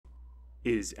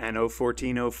Is Anno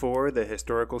 1404 the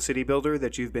historical city builder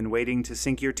that you've been waiting to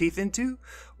sink your teeth into?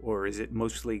 Or is it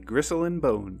mostly gristle and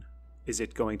bone? Is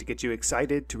it going to get you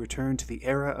excited to return to the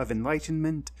era of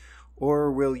enlightenment?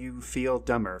 Or will you feel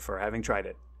dumber for having tried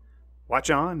it?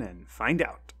 Watch on and find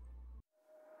out.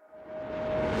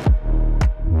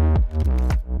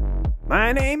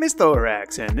 My name is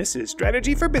Thoraxe, and this is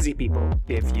Strategy for Busy People.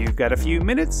 If you've got a few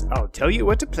minutes, I'll tell you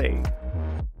what to play.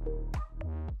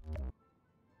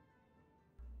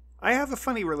 I have a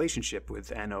funny relationship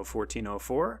with Anno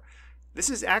 1404.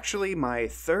 This is actually my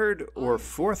third or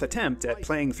fourth attempt at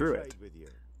playing through it.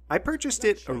 I purchased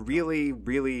it a really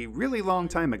long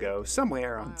time ago,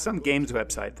 somewhere on some games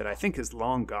website that I think is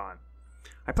long gone.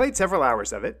 I played several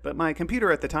hours of it, but my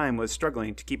computer at the time was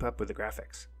struggling to keep up with the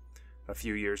graphics. A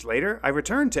few years later, I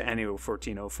returned to Anno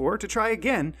 1404 to try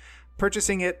again,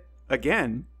 purchasing it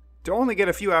again, to only get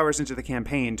a few hours into the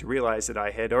campaign to realize that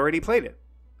I had already played it.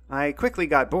 I quickly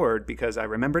got bored because I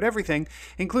remembered everything,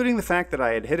 including the fact that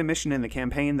I had hit a mission in the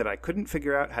campaign that I couldn't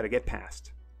figure out how to get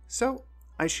past. So,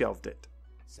 I shelved it.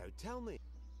 So tell me.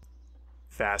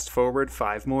 Fast forward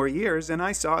 5 more years, and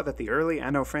I saw that the early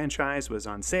Anno franchise was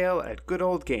on sale at Good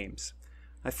Old Games.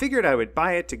 I figured I would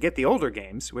buy it to get the older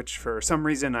games, which for some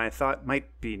reason I thought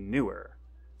might be newer.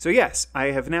 So yes,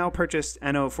 I have now purchased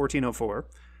Anno 1404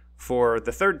 for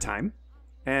the third time,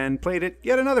 and played it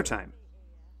yet another time.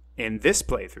 In this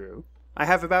playthrough, I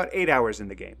have about 8 hours in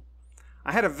the game.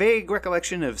 I had a vague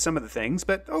recollection of some of the things,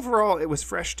 but overall it was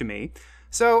fresh to me,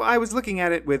 so I was looking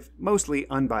at it with mostly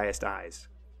unbiased eyes.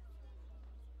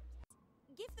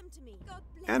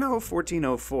 Anno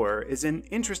 1404 is an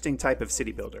interesting type of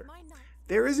city builder.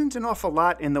 There isn't an awful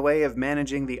lot in the way of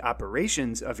managing the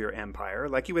operations of your empire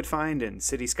like you would find in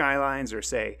City Skylines or,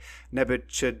 say,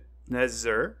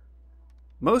 Nebuchadnezzar.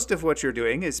 Most of what you're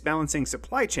doing is balancing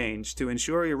supply chains to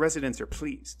ensure your residents are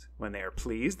pleased. When they are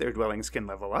pleased, their dwellings can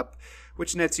level up,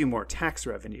 which nets you more tax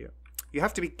revenue. You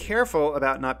have to be careful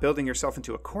about not building yourself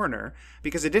into a corner,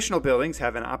 because additional buildings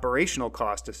have an operational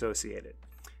cost associated.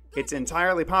 It's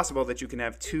entirely possible that you can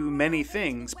have too many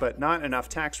things, but not enough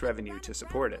tax revenue to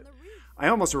support it. I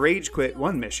almost rage quit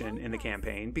one mission in the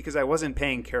campaign because I wasn't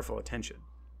paying careful attention.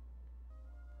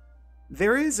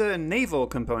 There is a naval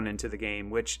component to the game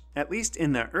which, at least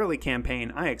in the early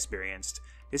campaign I experienced,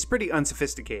 is pretty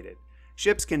unsophisticated.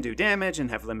 Ships can do damage and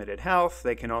have limited health.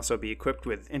 They can also be equipped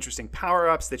with interesting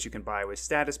power-ups that you can buy with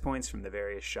status points from the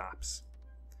various shops.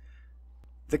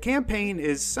 The campaign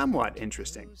is somewhat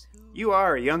interesting. You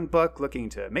are a young buck looking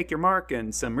to make your mark,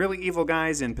 and some really evil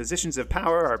guys in positions of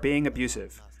power are being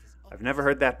abusive. I've never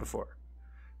heard that before.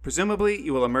 Presumably,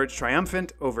 you will emerge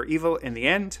triumphant over evil in the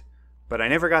end, but I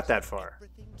never got that far,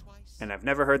 and I've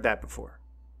never heard that before.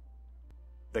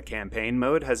 The campaign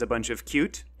mode has a bunch of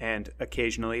cute, and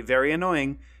occasionally very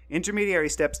annoying, intermediary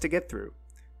steps to get through.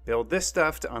 Build this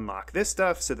stuff to unlock this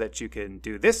stuff so that you can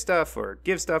do this stuff or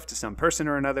give stuff to some person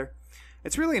or another.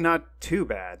 It's really not too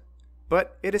bad,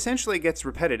 but it essentially gets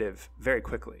repetitive very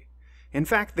quickly. In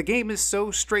fact, the game is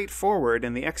so straightforward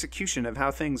in the execution of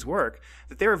how things work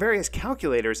that there are various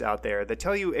calculators out there that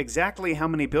tell you exactly how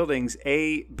many buildings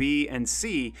A, B, and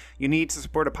C you need to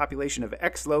support a population of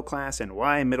X low-class and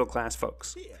Y middle-class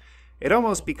folks. It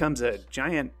almost becomes a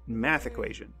giant math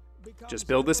equation. Just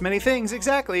build this many things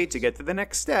exactly to get to the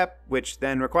next step, which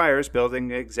then requires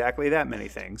building exactly that many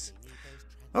things.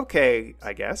 Okay,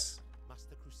 I guess.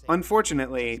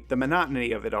 Unfortunately, the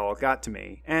monotony of it all got to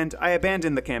me, and I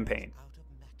abandoned the campaign.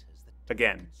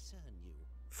 Again.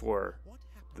 For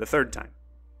the third time.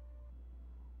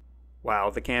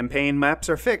 While the campaign maps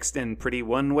are fixed and pretty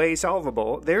one-way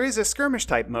solvable, there is a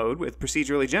skirmish-type mode with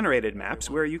procedurally generated maps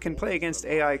where you can play against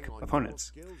AI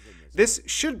opponents. This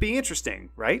should be interesting,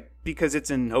 right? Because it's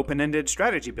an open-ended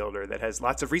strategy builder that has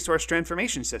lots of resource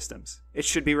transformation systems. It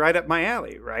should be right up my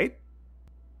alley, right?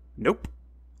 Nope.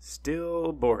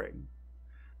 Still boring.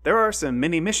 There are some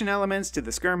mini-mission elements to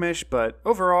the skirmish, but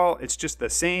overall, it's just the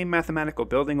same mathematical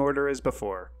building order as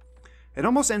before. It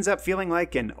almost ends up feeling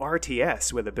like an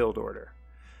RTS with a build order.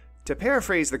 To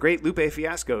paraphrase the great Lupe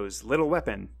Fiasco's Little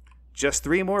Weapon, just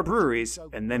 3 more breweries,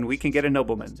 and then we can get a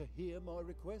nobleman.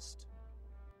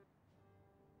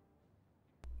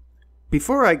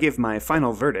 Before I give my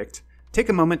final verdict, take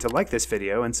a moment to like this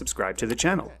video and subscribe to the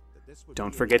channel.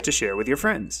 Don't forget to share with your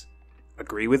friends.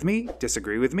 Agree with me,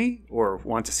 disagree with me, or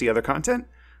want to see other content?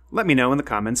 Let me know in the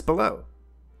comments below.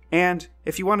 And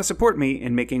if you want to support me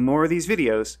in making more of these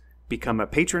videos, become a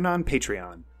patron on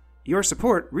Patreon. Your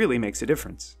support really makes a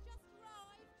difference.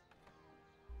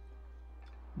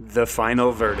 The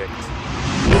final verdict.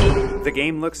 The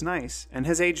game looks nice and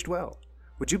has aged well.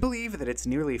 Would you believe that it's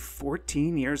nearly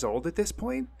 14 years old at this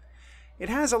point? It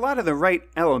has a lot of the right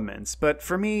elements, but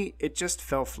for me, it just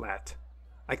fell flat.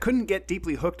 I couldn't get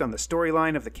deeply hooked on the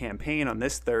storyline of the campaign on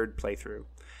this third playthrough.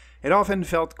 It often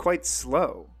felt quite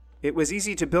slow. It was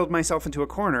easy to build myself into a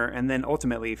corner and then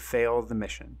ultimately fail the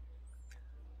mission.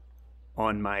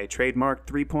 On my trademark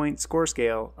 3-point score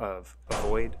scale of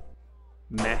avoid,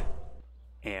 meh,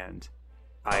 and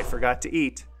I forgot to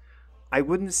eat, I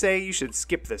wouldn't say you should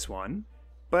skip this one,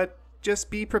 but just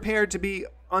be prepared to be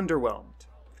underwhelmed.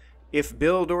 If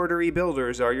build-ordery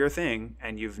builders are your thing,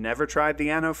 and you've never tried the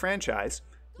Anno franchise,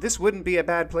 this wouldn't be a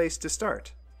bad place to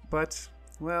start. But,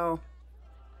 well,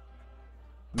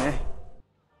 meh.